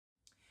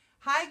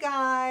Hi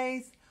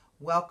guys,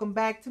 welcome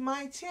back to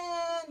my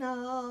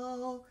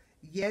channel.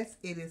 Yes,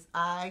 it is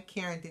I,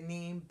 Karen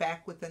Deneen,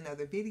 back with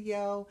another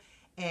video.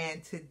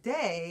 And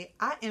today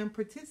I am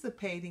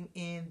participating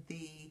in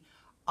the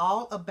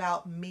All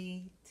About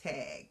Me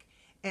tag.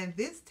 And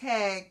this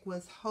tag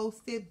was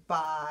hosted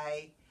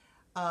by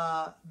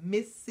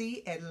Miss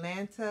C,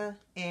 Atlanta,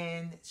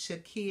 and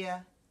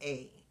Shakia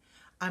A.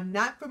 I'm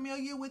not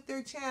familiar with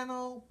their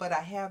channel, but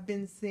I have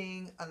been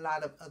seeing a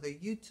lot of other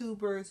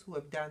YouTubers who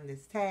have done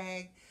this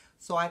tag.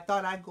 So I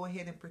thought I'd go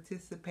ahead and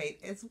participate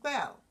as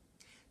well.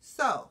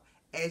 So,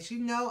 as you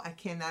know, I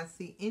cannot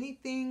see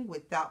anything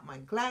without my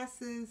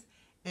glasses,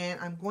 and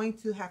I'm going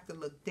to have to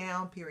look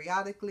down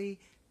periodically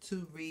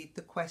to read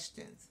the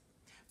questions.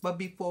 But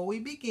before we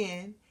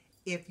begin,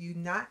 if you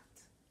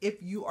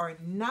are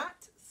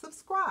not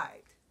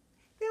subscribed,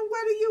 then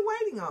what are you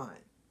waiting on?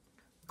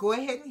 Go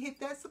ahead and hit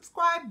that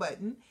subscribe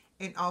button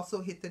and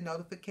also hit the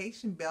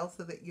notification bell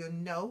so that you'll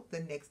know the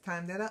next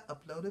time that I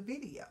upload a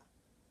video.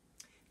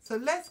 So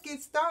let's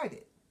get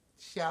started,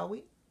 shall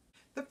we?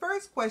 The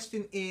first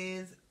question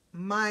is,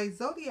 my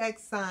zodiac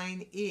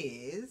sign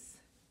is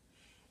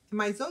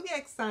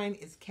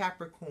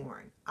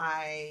Capricorn.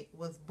 I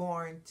was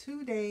born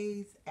 2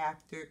 days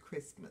after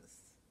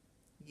Christmas.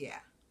 Yeah,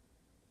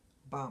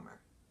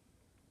 bummer.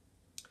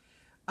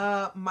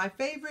 My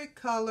favorite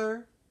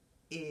color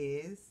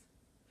is,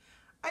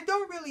 I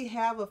don't really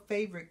have a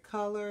favorite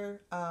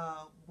color.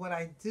 What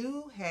I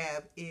do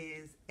have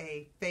is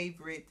a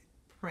favorite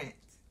print.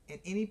 And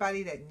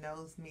anybody that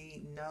knows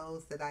me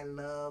knows that I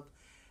love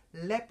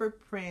leopard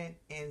print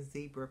and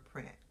zebra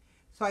print.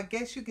 So I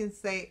guess you can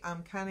say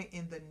I'm kind of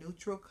in the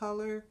neutral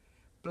color,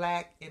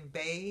 black and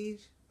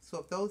beige. So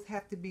if those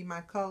have to be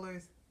my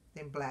colors,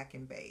 then black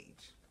and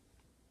beige.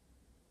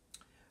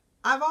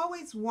 I've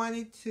always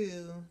wanted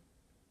to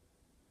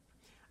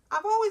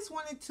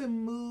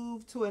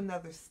move to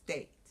another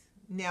state.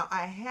 Now,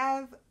 I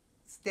have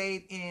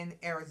stayed in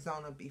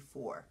Arizona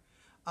before,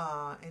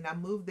 and I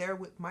moved there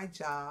with my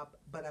job,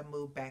 but I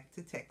moved back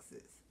to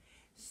Texas.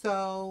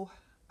 So,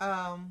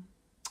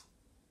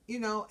 you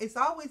know, it's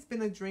always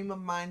been a dream of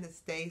mine to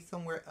stay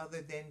somewhere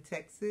other than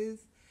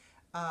Texas,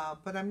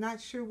 but I'm not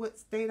sure what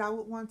state I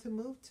would want to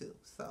move to.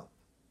 So,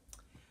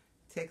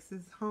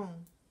 Texas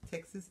home.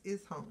 Texas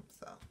is home,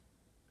 so.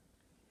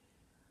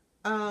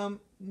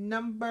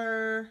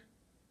 Number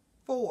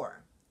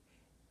 4.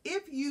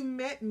 If you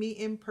met me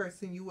in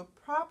person, you would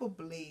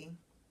probably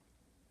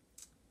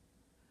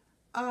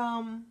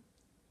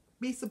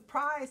be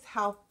surprised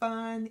how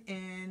fun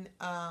and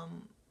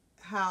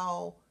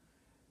how,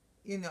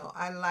 you know,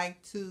 I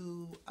like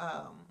to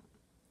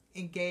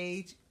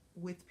engage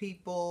with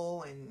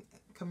people and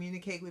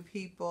communicate with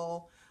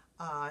people,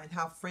 and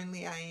how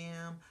friendly I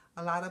am.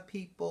 A lot of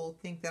people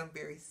think that I'm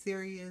very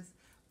serious,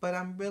 but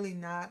I'm really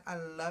not. I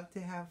love to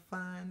have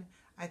fun.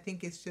 I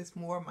think it's just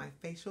more my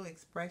facial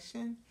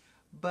expression.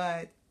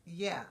 But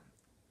yeah,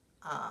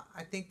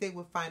 I think they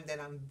would find that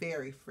I'm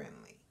very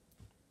friendly.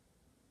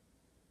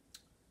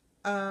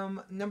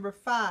 Number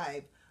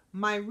 5,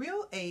 my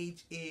real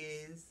age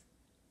is,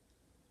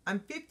 I'm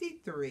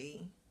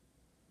 53,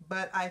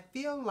 but I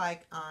feel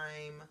like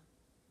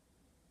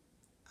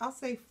I'll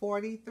say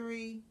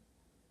 43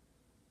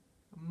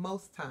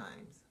 most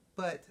times.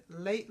 But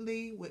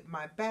lately with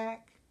my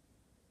back,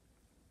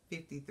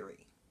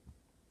 53.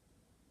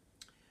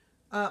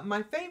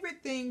 My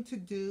favorite thing to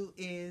do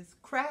is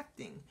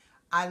crafting.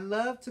 I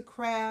love to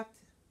craft.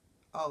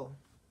 Oh,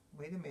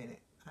 wait a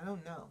minute. I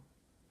don't know.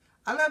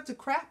 I love to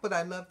craft, but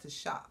I love to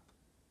shop.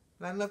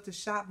 But I love to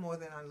shop more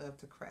than I love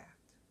to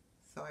craft.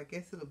 So I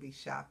guess it'll be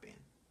shopping.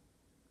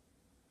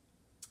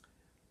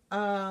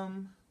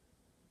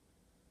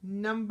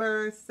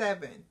 Number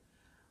 7.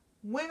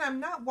 When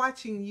I'm not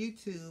watching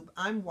YouTube,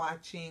 I'm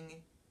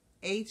watching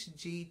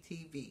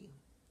HGTV.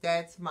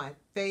 That's my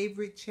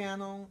favorite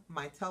channel.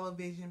 My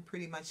television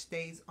pretty much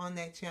stays on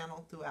that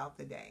channel throughout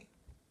the day.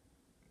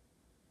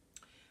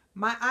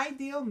 My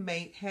ideal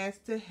mate has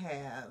to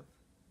have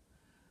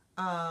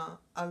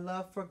a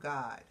love for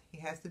God. He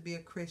has to be a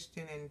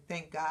Christian, and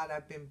thank God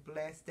I've been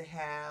blessed to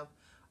have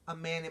a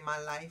man in my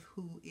life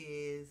who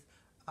is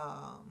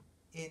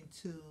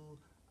into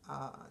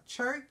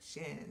church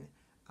and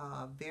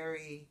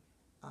very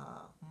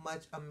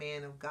much a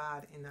man of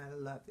God, and I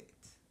love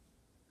it.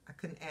 I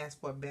couldn't ask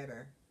for a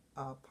better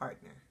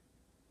partner.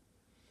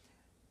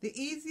 The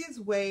easiest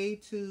way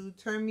to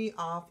turn me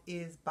off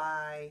is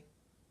by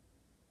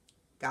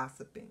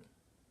gossiping.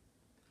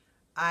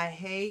 I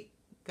hate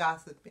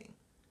gossiping.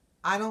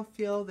 I don't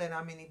feel that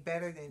I'm any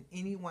better than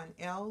anyone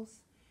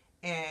else,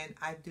 and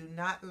I do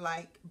not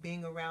like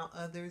being around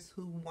others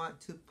who want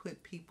to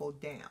put people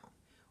down.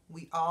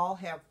 We all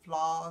have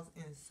flaws,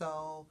 and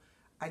so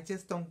I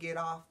just don't get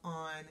off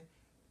on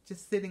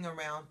just sitting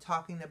around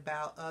talking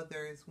about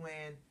others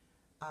when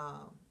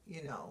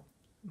you know,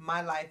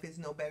 my life is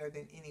no better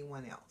than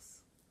anyone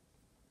else.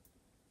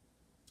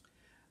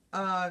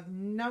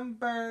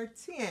 Number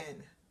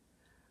 10,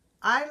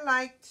 I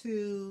like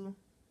to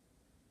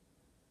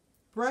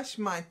brush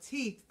my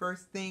teeth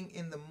first thing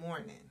in the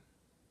morning.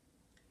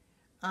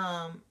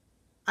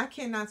 I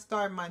cannot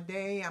start my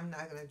day. I'm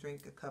not going to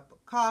drink a cup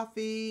of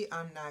coffee.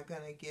 I'm not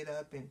going to get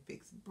up and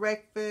fix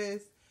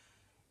breakfast.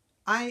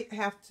 I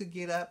have to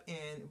get up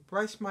and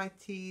brush my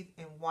teeth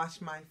and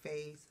wash my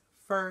face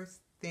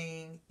first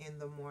thing in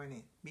the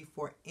morning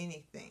before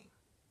anything.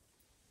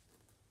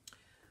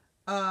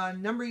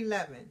 Number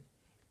 11.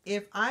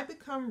 If I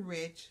become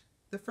rich,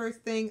 the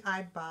first thing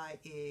I buy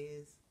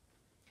is,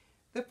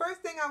 the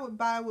first thing I would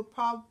buy would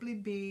probably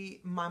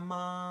be my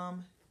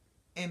mom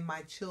and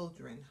my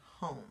children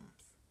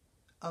homes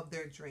of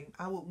their dream.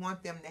 I would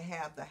want them to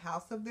have the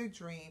house of their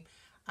dream.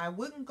 I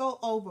wouldn't go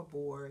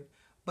overboard,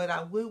 but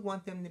I would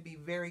want them to be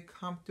very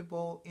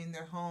comfortable in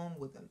their home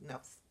with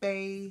enough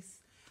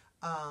space.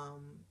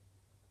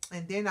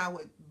 And then I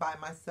would buy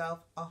myself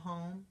a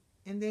home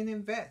and then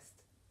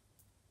invest.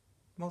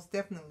 Most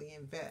definitely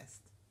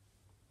invest.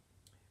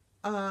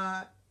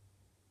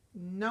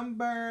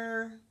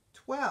 Number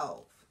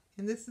 12,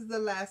 and this is the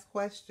last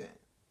question.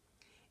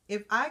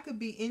 If I could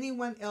be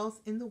anyone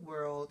else in the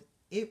world,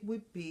 it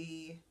would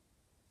be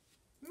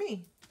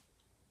me.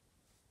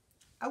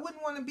 I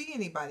wouldn't want to be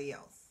anybody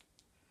else.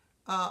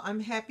 I'm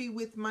happy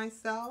with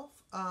myself,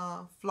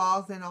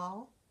 flaws and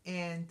all.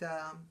 And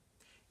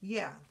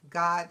yeah,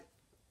 God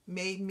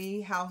made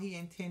me how He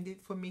intended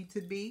for me to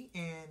be,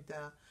 and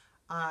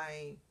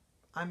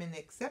I'm in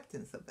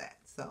acceptance of that.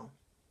 So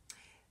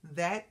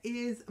that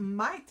is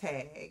my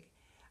tag.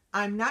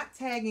 I'm not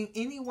tagging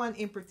anyone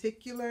in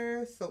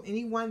particular, so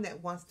anyone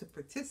that wants to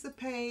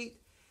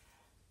participate,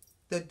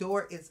 the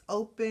door is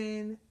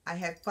open. I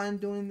had fun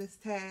doing this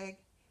tag,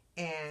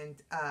 and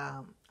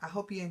I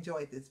hope you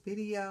enjoyed this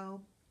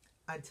video.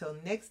 Until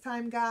next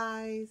time,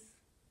 guys,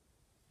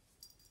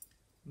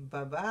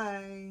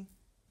 bye-bye.